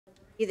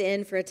Breathe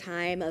in for a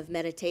time of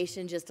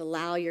meditation. Just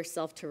allow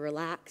yourself to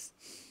relax.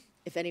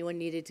 If anyone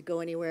needed to go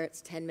anywhere, it's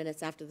 10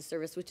 minutes after the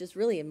service, which is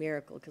really a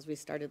miracle because we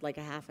started like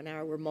a half an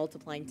hour. We're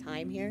multiplying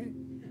time here.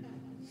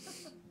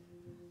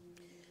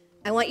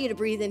 I want you to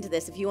breathe into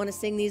this. If you want to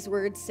sing these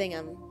words, sing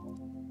them.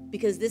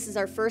 Because this is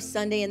our first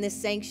Sunday in this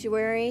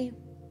sanctuary,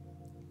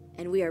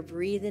 and we are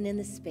breathing in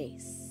the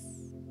space.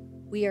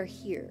 We are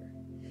here.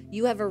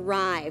 You have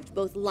arrived,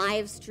 both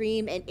live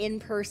stream and in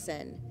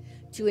person,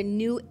 to a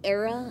new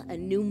era, a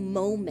new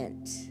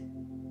moment,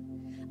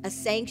 a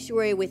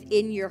sanctuary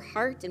within your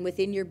heart and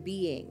within your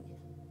being,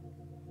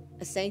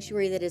 a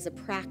sanctuary that is a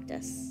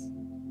practice,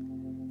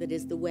 that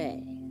is the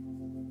way.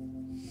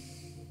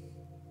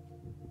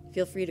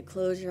 Feel free to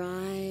close your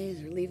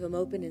eyes or leave them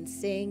open and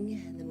sing,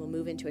 and then we'll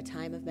move into a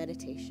time of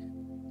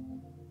meditation.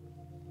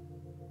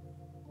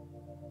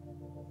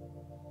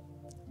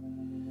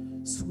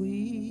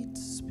 Sweet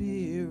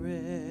Spirit,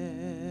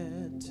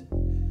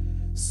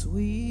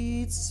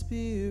 sweet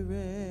Spirit,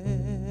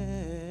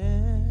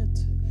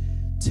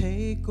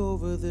 take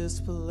over this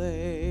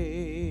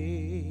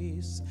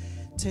place,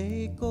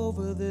 take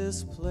over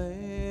this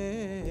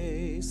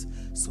place,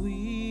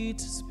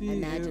 sweet Spirit.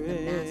 Imagine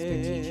the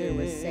master teacher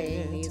was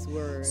saying these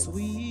words.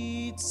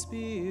 Sweet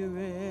Spirit,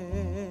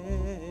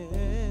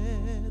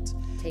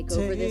 take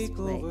over this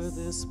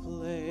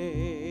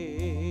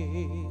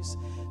place.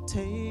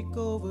 Take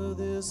over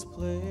this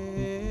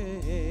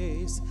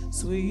place,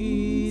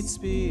 sweet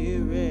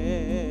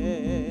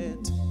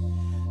Spirit,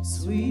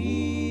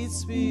 sweet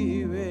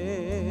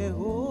Spirit,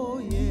 oh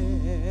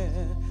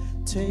yeah.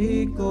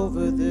 Take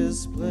over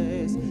this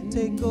place,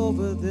 take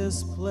over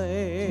this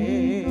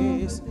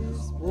place,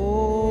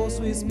 oh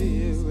sweet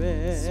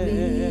Spirit,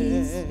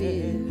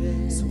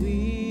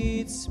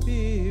 sweet Spirit, sweet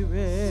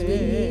Spirit,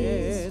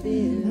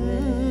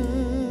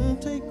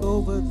 take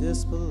over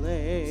this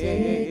place,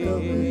 take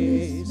over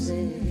this place,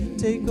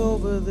 take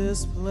over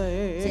this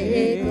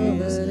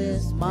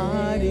place,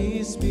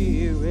 mighty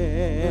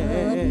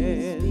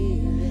Spirit,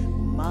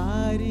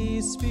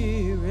 mighty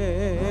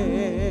Spirit,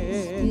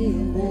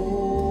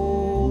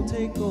 oh,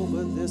 take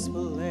over this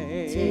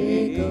place,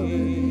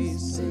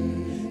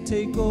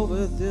 take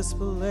over this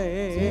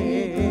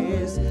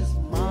place,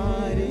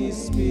 mighty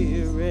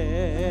Spirit,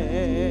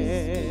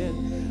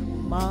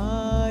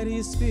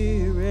 mighty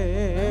Spirit,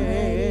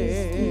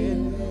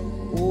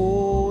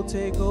 oh,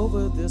 take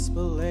over this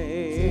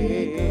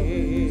place,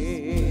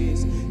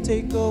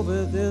 take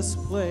over this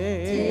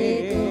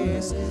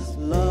place,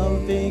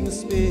 loving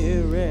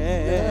Spirit,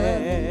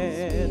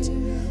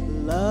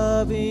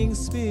 loving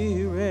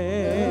Spirit,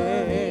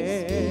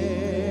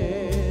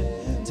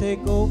 take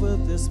over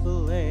this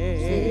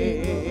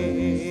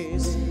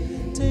place,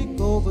 take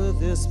over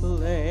this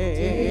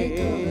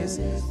place,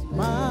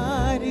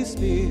 mighty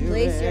Spirit.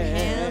 Place your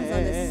hands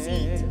on the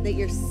seat that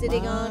you're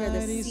sitting on or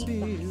the seat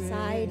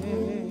beside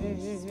you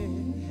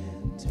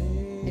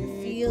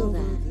and feel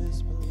that.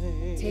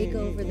 Take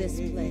over this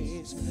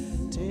place.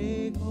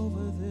 Take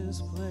over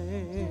this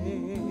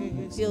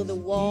place. Feel the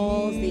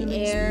walls, the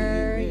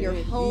air, your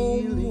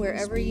home,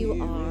 wherever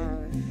you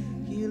are.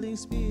 Healing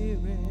Spirit.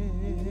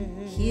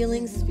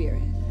 Healing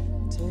Spirit.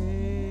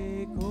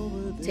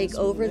 Take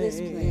over this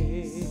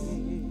place.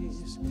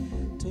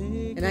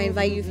 And I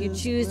invite you, if you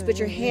choose, to put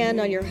your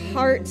hand on your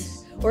heart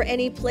or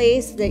any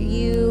place that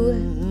you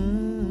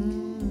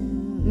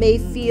may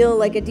feel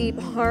like a deep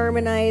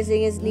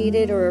harmonizing is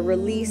needed, or a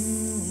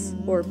release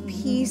or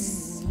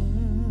peace,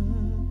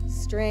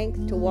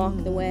 strength to walk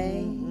the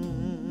way.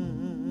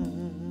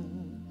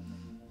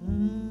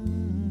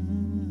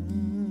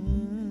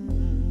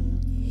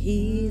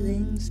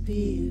 Healing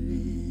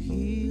Spirit,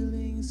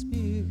 Healing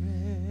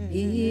Spirit,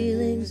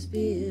 Healing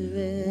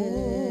Spirit,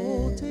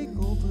 oh, take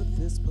over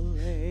this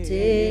place,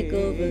 take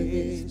over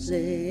this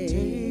place,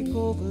 take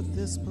over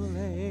this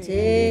place,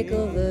 take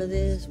over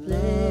this place,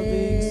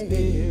 loving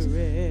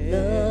Spirit,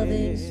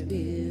 loving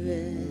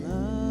Spirit,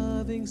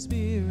 loving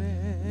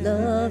Spirit,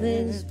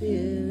 loving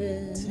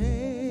Spirit,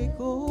 take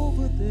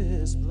over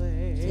this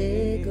place,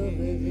 take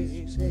over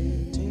this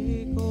place,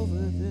 take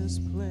over this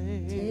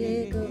place,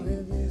 take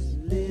over this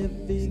place.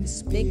 living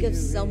Spirit. Think of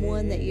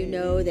someone that you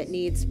know that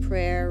needs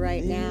prayer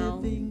right now,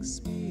 Living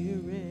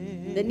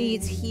Spirit, that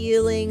needs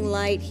healing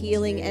light,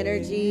 healing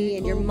energy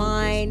in your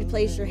mind.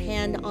 Place your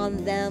hand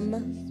on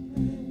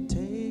them.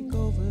 take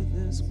over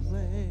this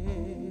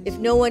place. If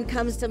no one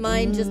comes to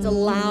mind, just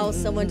allow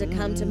someone to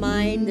come to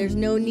mind. There's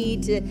no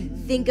need to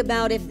think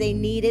about if they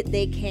need it.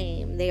 They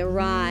came, they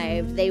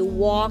arrived, they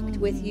walked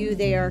with you,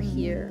 they are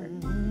here.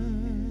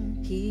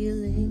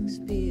 Healing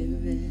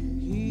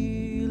Spirit,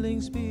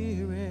 Healing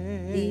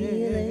Spirit,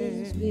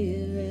 Healing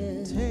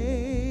Spirit,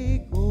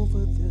 take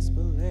over this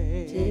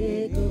place,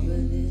 take over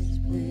this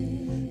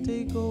place,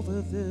 take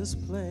over this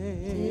take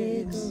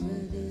place. over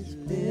this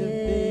Living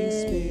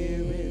place.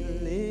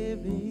 Spirit,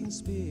 living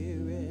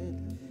Spirit,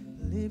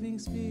 living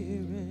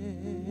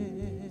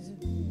Spirit,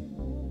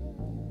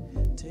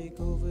 take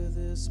over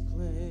this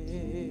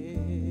place.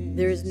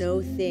 There is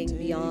no thing Take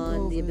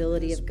beyond the over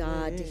ability this of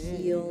God to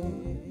heal.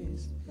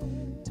 place.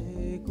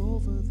 Take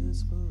over this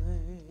this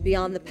place.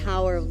 beyond the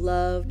power of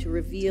love to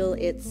reveal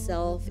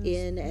itself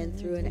in and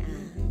through and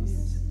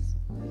as.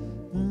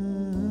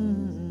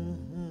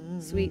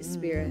 Sweet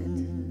Spirit,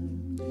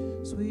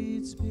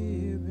 Sweet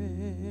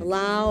Spirit,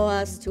 allow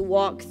us to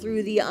walk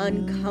through the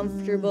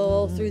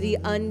uncomfortable, through the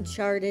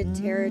uncharted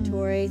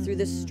territory, through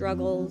the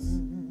struggles,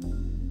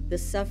 the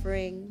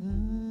suffering,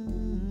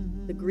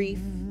 the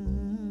grief,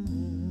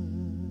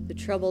 the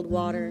troubled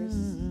waters,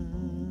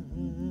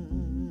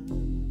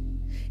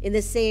 in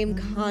the same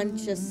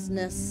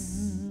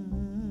consciousness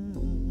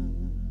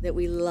that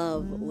we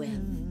love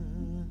with,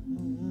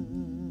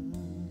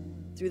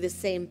 through the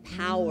same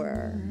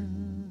power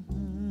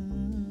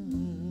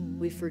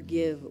we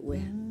forgive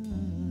with,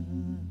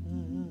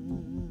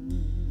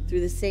 through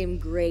the same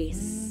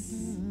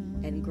grace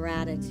and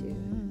gratitude.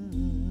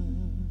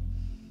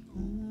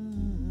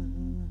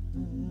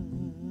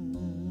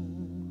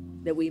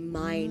 That we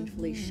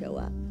mindfully show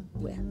up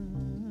with.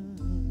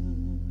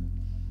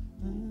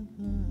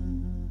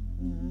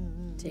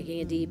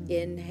 Taking a deep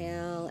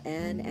inhale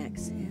and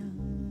exhale.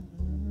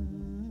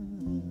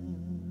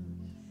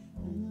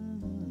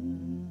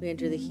 We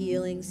enter the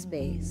healing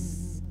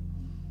space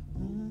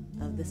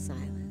of the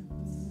silence.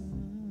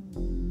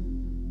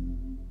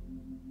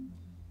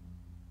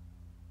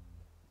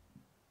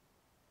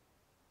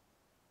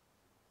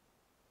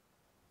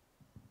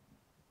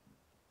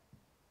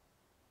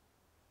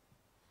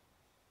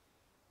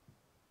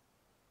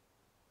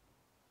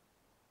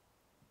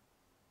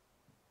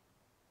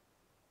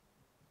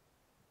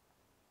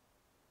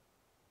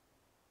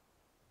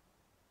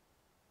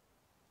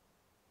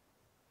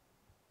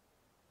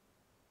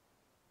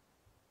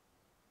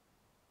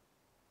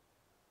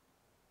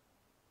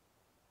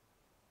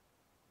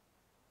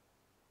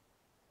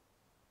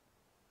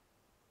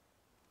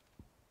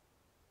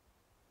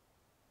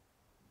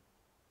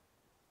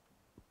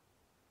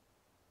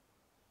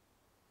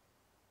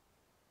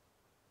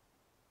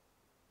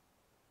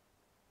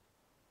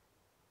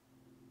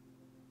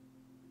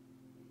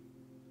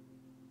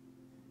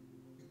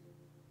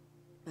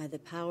 By the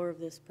power of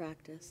this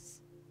practice,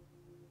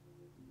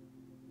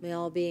 may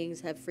all beings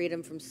have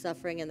freedom from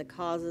suffering and the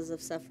causes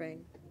of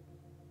suffering.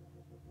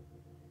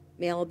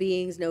 May all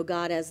beings know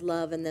God as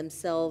love and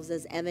themselves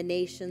as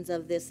emanations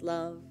of this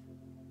love.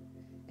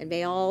 And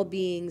may all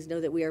beings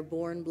know that we are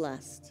born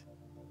blessed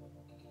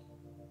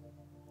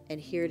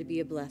and here to be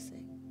a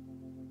blessing.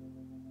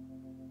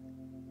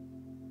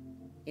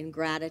 In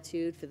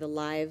gratitude for the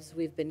lives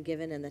we've been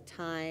given and the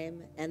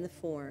time and the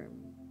form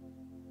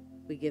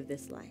we give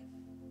this life.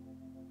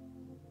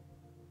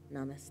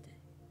 Namaste.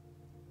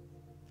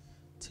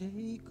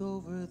 take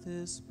over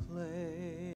this place.